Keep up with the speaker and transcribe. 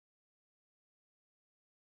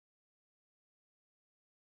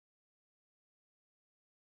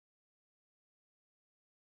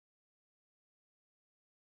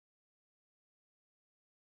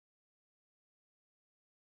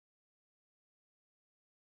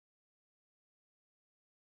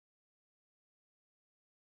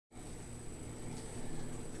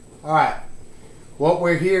Alright, what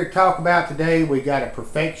we're here to talk about today, we got a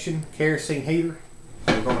Perfection kerosene heater.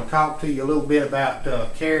 We're going to talk to you a little bit about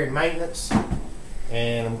care and maintenance,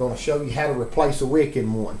 and I'm going to show you how to replace a wick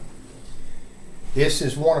in one. This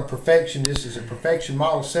is one of Perfection. This is a Perfection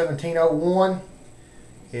model 1701.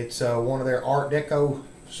 It's one of their Art Deco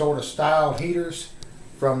sort of style heaters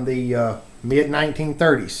from the mid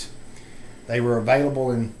 1930s. They were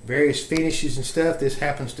available in various finishes and stuff. This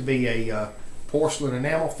happens to be a porcelain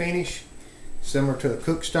enamel finish, similar to a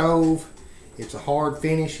cook stove. It's a hard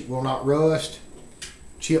finish. It will not rust.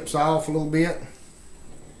 Chips off a little bit.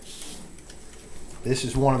 This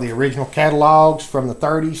is one of the original catalogs from the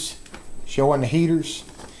 30s showing the heaters.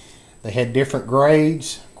 They had different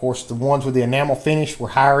grades. Of course, the ones with the enamel finish were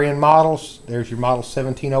higher end models. There's your model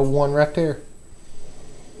 1701 right there.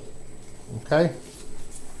 Okay.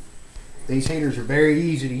 These heaters are very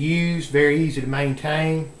easy to use, very easy to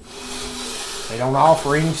maintain. They don't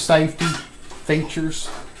offer any safety features.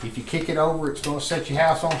 If you kick it over, it's going to set your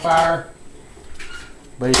house on fire.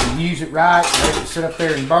 But if you use it right, let it sit up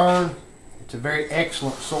there and burn, it's a very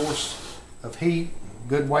excellent source of heat.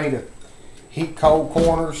 Good way to heat cold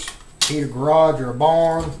corners, heat a garage or a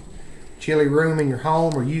barn, chilly room in your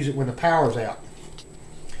home, or use it when the power's out.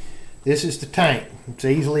 This is the tank. It's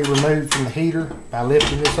easily removed from the heater by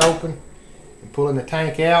lifting this open and pulling the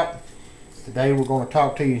tank out. Today we're going to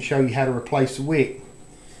talk to you and show you how to replace the wick.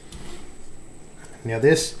 Now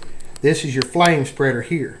this is your flame spreader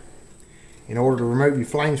here. In order to remove your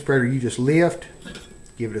flame spreader, you just lift,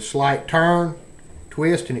 give it a slight turn,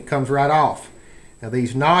 twist, and it comes right off. Now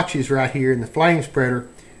these notches right here in the flame spreader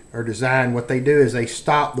are designed, what they do is they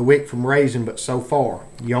stop the wick from raising but so far.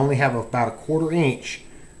 You only have about 1/4 inch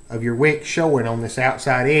of your wick showing on this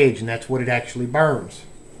outside edge, and that's what it actually burns.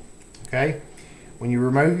 Okay? When you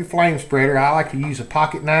remove your flame spreader, I like to use a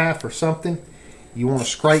pocket knife or something. You want to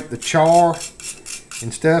scrape the char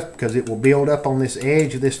and stuff because it will build up on this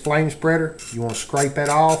edge of this flame spreader. You want to scrape that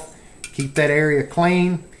off, keep that area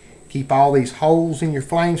clean, keep all these holes in your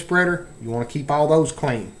flame spreader. You want to keep all those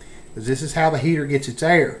clean because this is how the heater gets its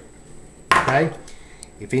air. Okay?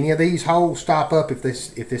 If any of these holes stop up, if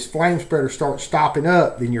this flame spreader starts stopping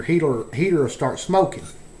up, then your heater will start smoking.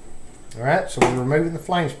 All right, so we're removing the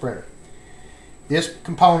flame spreader. This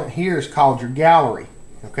component here is called your gallery.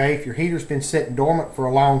 Okay, if your heater's been sitting dormant for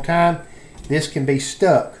a long time, this can be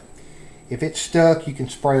stuck. If it's stuck, you can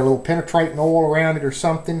spray a little penetrating oil around it or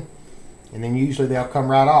something, and then usually they'll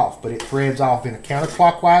come right off, but it threads off in a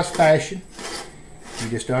counterclockwise fashion. You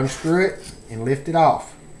just unscrew it and lift it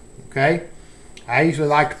off. Okay, I usually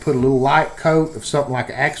like to put a little light coat of something like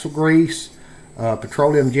axle grease,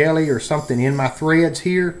 petroleum jelly or something in my threads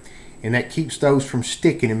here, and that keeps those from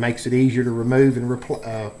sticking and makes it easier to remove and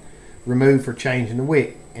remove for changing the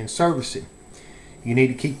wick and servicing. You need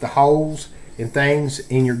to keep the holes and things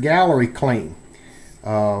in your gallery clean.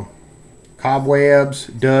 Cobwebs,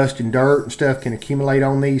 dust, and dirt and stuff can accumulate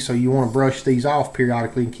on these, so you want to brush these off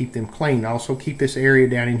periodically and keep them clean. Also keep this area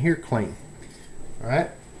down in here clean. Alright?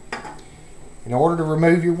 In order to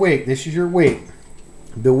remove your wick, this is your wick.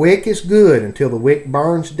 The wick is good until the wick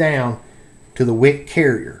burns down to the wick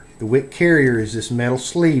carrier. The wick carrier is this metal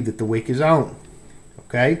sleeve that the wick is on.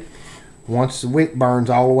 Okay? Once the wick burns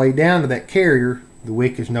all the way down to that carrier, the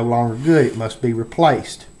wick is no longer good. It must be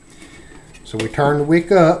replaced. So we turn the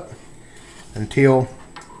wick up until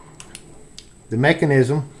the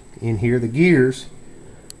mechanism in here, the gears,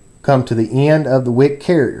 come to the end of the wick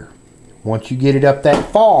carrier. Once you get it up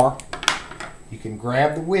that far, you can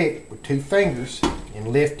grab the wick with 2 fingers and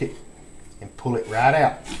lift it and pull it right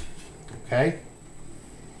out. Okay?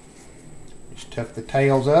 Just tuck the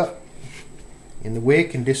tails up in the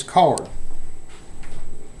wick and discard.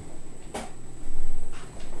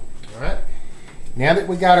 Alright. Now that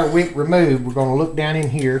we got our wick removed, we're going to look down in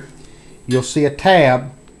here. You'll see a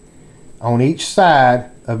tab on each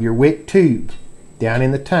side of your wick tube down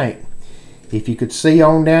in the tank. If you could see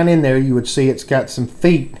on down in there, you would see it's got some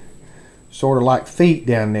feet, sort of like feet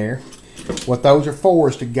down there. What those are for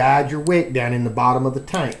is to guide your wick down in the bottom of the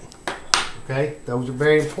tank. Okay, those are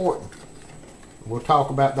very important. We'll talk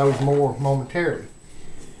about those more momentarily.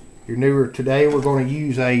 If you're newer today, we're going to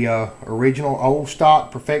use a original old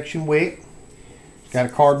stock Perfection wick. It's got a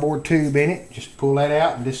cardboard tube in it. Just pull that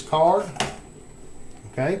out and discard.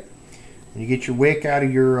 Okay, when you get your wick out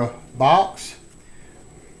of your box,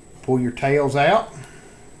 pull your tails out.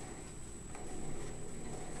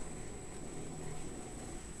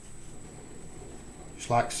 Just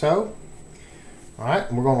like so. Alright,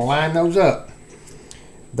 and we're going to line those up.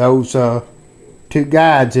 Those 2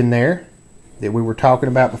 guides in there that we were talking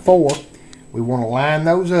about before, we want to line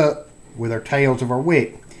those up with our tails of our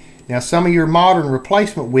wick. Now some of your modern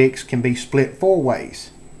replacement wicks can be split 4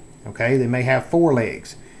 ways. Okay, they may have 4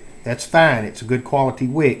 legs. That's fine, it's a good quality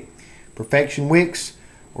wick. Perfection wicks,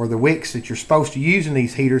 or the wicks that you're supposed to use in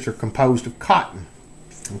these heaters, are composed of cotton.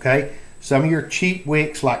 Okay, some of your cheap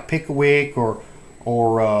wicks like Pick-a-Wick or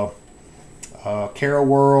Carol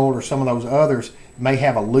World or some of those others may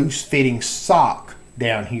have a loose fitting sock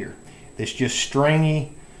down here that's just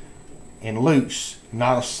stringy and loose,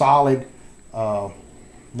 not a solid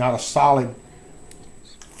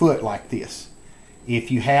foot like this.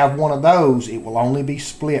 If you have one of those, it will only be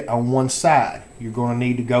split on one side. You're going to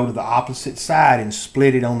need to go to the opposite side and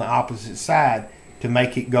split it on the opposite side to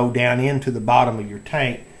make it go down into the bottom of your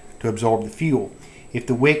tank to absorb the fuel. If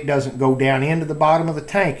the wick doesn't go down into the bottom of the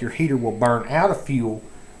tank, your heater will burn out of fuel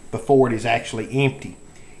before it is actually empty.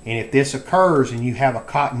 And if this occurs and you have a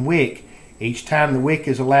cotton wick, each time the wick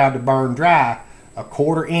is allowed to burn dry, a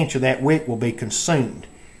 1/4 inch of that wick will be consumed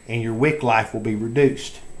and your wick life will be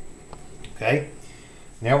reduced. Okay,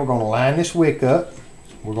 now we're going to line this wick up.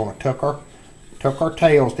 We're going to tuck our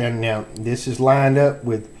tails down. Now this is lined up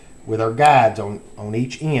with our guides on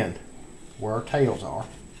each end where our tails are.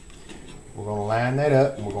 We're going to line that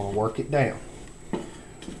up and we're going to work it down.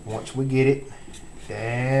 Once we get it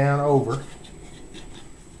down over,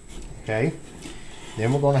 okay,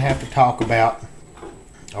 then we're going to have to talk about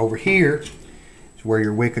over here is where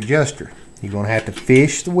your wick adjuster. You're going to have to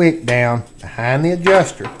fish the wick down behind the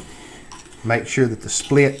adjuster. Make sure that the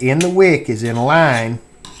split in the wick is in line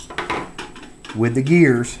with the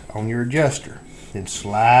gears on your adjuster. Then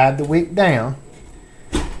slide the wick down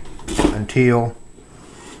until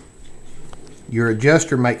your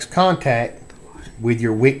adjuster makes contact with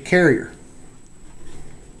your wick carrier.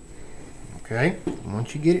 Okay,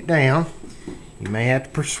 once you get it down, you may have to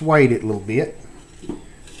persuade it a little bit.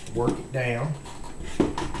 Work it down.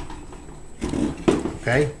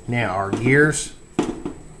 Okay, now our gears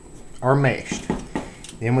are meshed.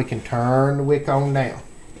 Then we can turn the wick on down.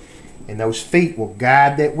 And those feet will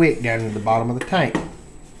guide that wick down into the bottom of the tank.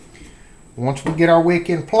 Once we get our wick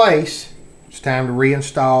in place, it's time to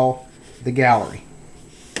reinstall the gallery.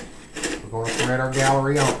 We're going to thread our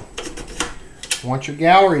gallery on. Once your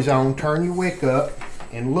gallery's on, turn your wick up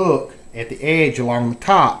and look at the edge along the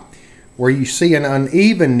top where you see an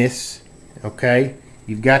unevenness. Okay,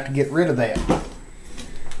 you've got to get rid of that.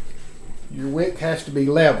 Your wick has to be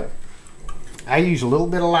level. I use a little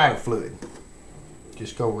bit of lighter fluid.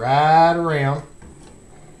 Just go right around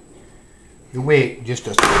the wick, just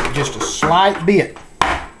a slight bit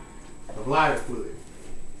of lighter fluid.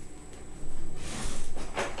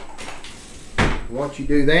 Once you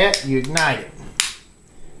do that, you ignite it.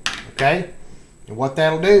 Okay? And what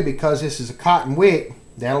that'll do, because this is a cotton wick,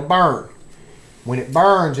 that'll burn. When it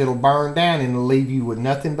burns, it'll burn down and it'll leave you with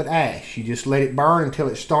nothing but ash. You just let it burn until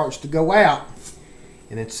it starts to go out,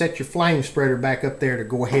 and then set your flame spreader back up there to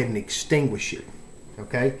go ahead and extinguish it.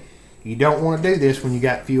 Okay? You don't want to do this when you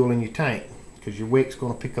got fuel in your tank, because your wick's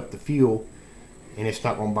going to pick up the fuel and it's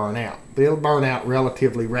not going to burn out. But it'll burn out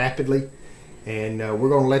relatively rapidly, and we're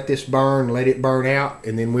going to let this burn, let it burn out,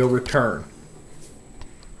 and then we'll return.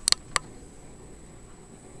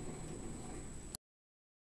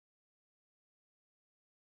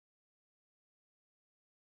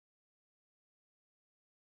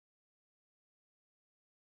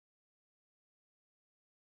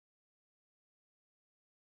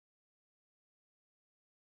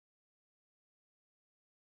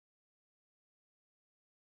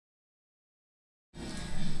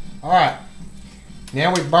 Alright,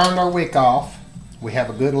 now we've burned our wick off. We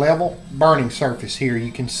have a good level burning surface here,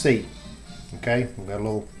 you can see. Okay, we've got a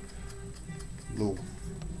little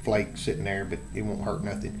flake sitting there, but it won't hurt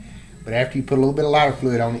nothing. But after you put a little bit of lighter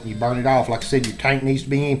fluid on it and you burn it off, like I said, your tank needs to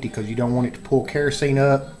be empty because you don't want it to pull kerosene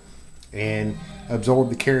up and absorb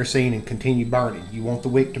the kerosene and continue burning. You want the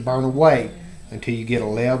wick to burn away until you get a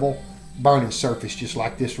level burning surface just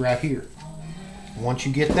like this right here. Once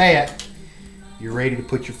you get that, you're ready to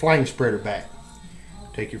put your flame spreader back.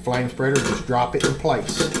 Take your flame spreader, just drop it in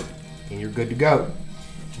place, and you're good to go.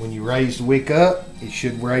 When you raise the wick up, it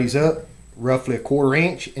should raise up roughly a 1/4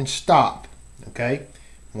 inch and stop. Okay?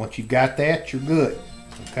 Once you've got that, you're good.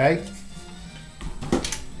 Okay?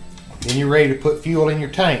 Then you're ready to put fuel in your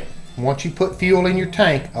tank. Once you put fuel in your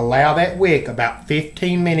tank, allow that wick about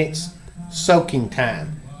 15 minutes soaking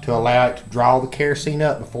time to allow it to draw the kerosene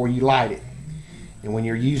up before you light it. And when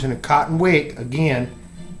you're using a cotton wick, again,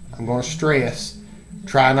 I'm going to stress,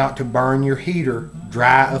 try not to burn your heater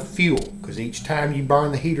dry of fuel, because each time you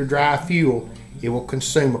burn the heater dry of fuel, it will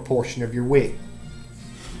consume a portion of your wick.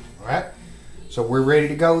 Alright, so we're ready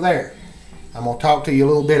to go there. I'm going to talk to you a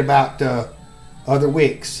little bit about other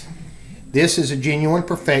wicks. This is a Genuine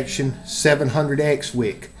Perfection 700X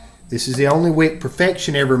wick. This is the only wick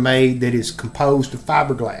Perfection ever made that is composed of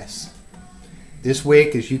fiberglass. This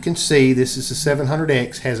wick, as you can see, this is a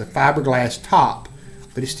 700X, has a fiberglass top,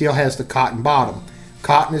 but it still has the cotton bottom.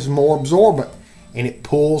 Cotton is more absorbent and it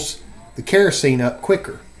pulls the kerosene up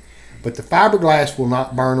quicker, but the fiberglass will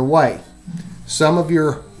not burn away. Some of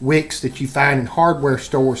your wicks that you find in hardware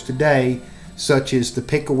stores today, such as the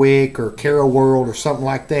Pick-A-Wick or Caro World or something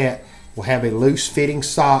like that, will have a loose fitting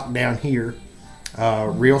sock down here,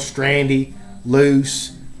 real strandy,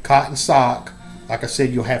 loose cotton sock. Like I said,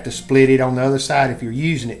 you'll have to split it on the other side if you're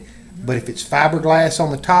using it. But if it's fiberglass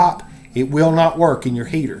on the top, it will not work in your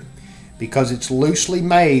heater. Because it's loosely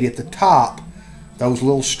made at the top, those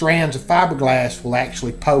little strands of fiberglass will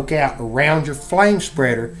actually poke out around your flame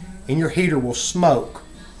spreader and your heater will smoke.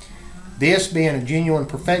 This being a Genuine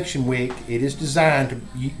Perfection wick, it is designed to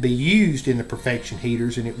be used in the Perfection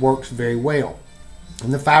heaters and it works very well.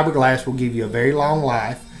 And the fiberglass will give you a very long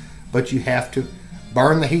life, but you have to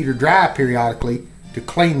burn the heater dry periodically to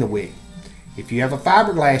clean the wick. If you have a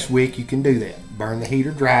fiberglass wick, you can do that. Burn the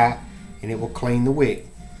heater dry and it will clean the wick.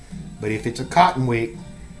 But if it's a cotton wick,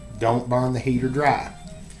 don't burn the heater dry.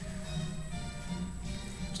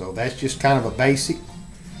 So that's just kind of a basic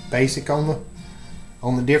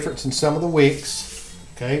on the difference in some of the wicks.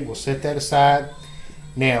 Okay, we'll set that aside.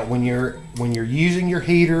 Now, when you're using your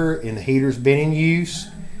heater and the heater's been in use,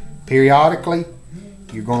 periodically,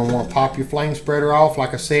 you're going to want to pop your flame spreader off,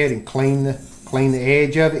 like I said, and clean the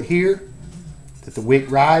edge of it here that the wick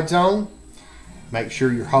rides on. Make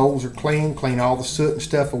sure your holes are clean. Clean all the soot and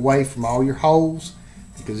stuff away from all your holes,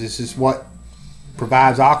 because this is what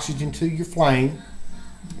provides oxygen to your flame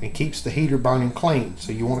and keeps the heater burning clean.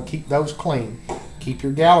 So you want to keep those clean. Keep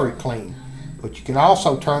your gallery clean. But you can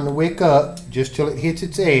also turn the wick up just till it hits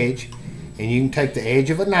its edge, and you can take the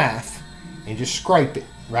edge of a knife and just scrape it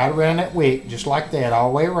right around that wick, just like that, all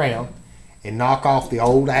the way around, and knock off the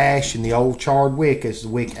old ash and the old charred wick as the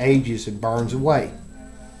wick ages and burns away.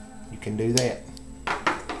 You can do that.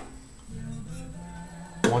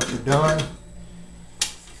 Once you're done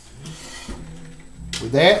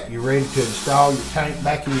with that, you're ready to install your tank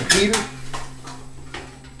back in your heater.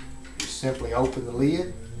 Just simply open the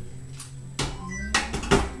lid,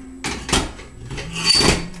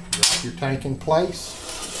 drop your tank in place,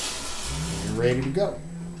 and you're ready to go.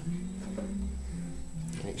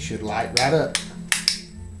 And it should light right up.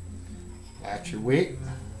 Light your wick,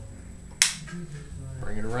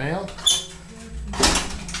 bring it around,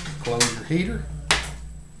 close your heater.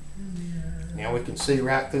 Now we can see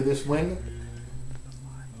right through this window.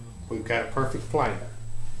 We've got a perfect flame.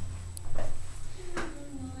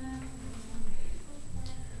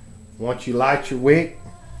 Once you light your wick,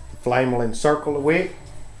 the flame will encircle the wick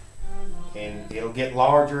and it'll get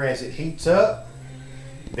larger as it heats up.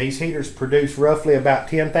 These heaters produce roughly about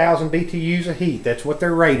 10,000 BTUs of heat. That's what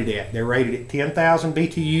they're rated at. They're rated at 10,000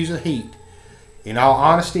 BTUs of heat. In all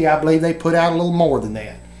honesty, I believe they put out a little more than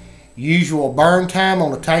that. Usual burn time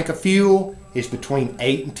on a tank of fuel is between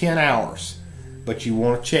 8 and 10 hours, but you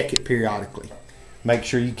want to check it periodically. Make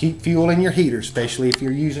sure you keep fuel in your heater, especially if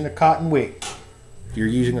you're using a cotton wick. If you're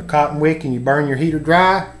using a cotton wick and you burn your heater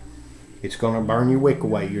dry, it's going to burn your wick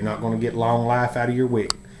away. You're not going to get long life out of your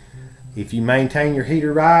wick. If you maintain your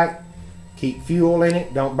heater right, keep fuel in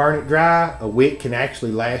it, don't burn it dry, a wick can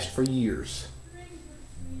actually last for years.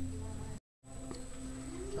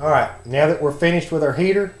 Alright, now that we're finished with our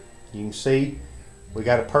heater, you can see we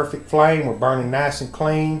got a perfect flame. We're burning nice and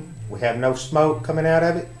clean. We have no smoke coming out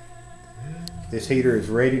of it. This heater is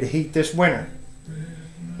ready to heat this winter.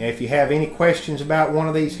 Now, if you have any questions about one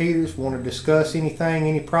of these heaters, want to discuss anything,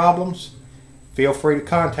 any problems, feel free to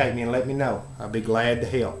contact me and let me know. I'll be glad to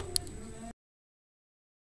help.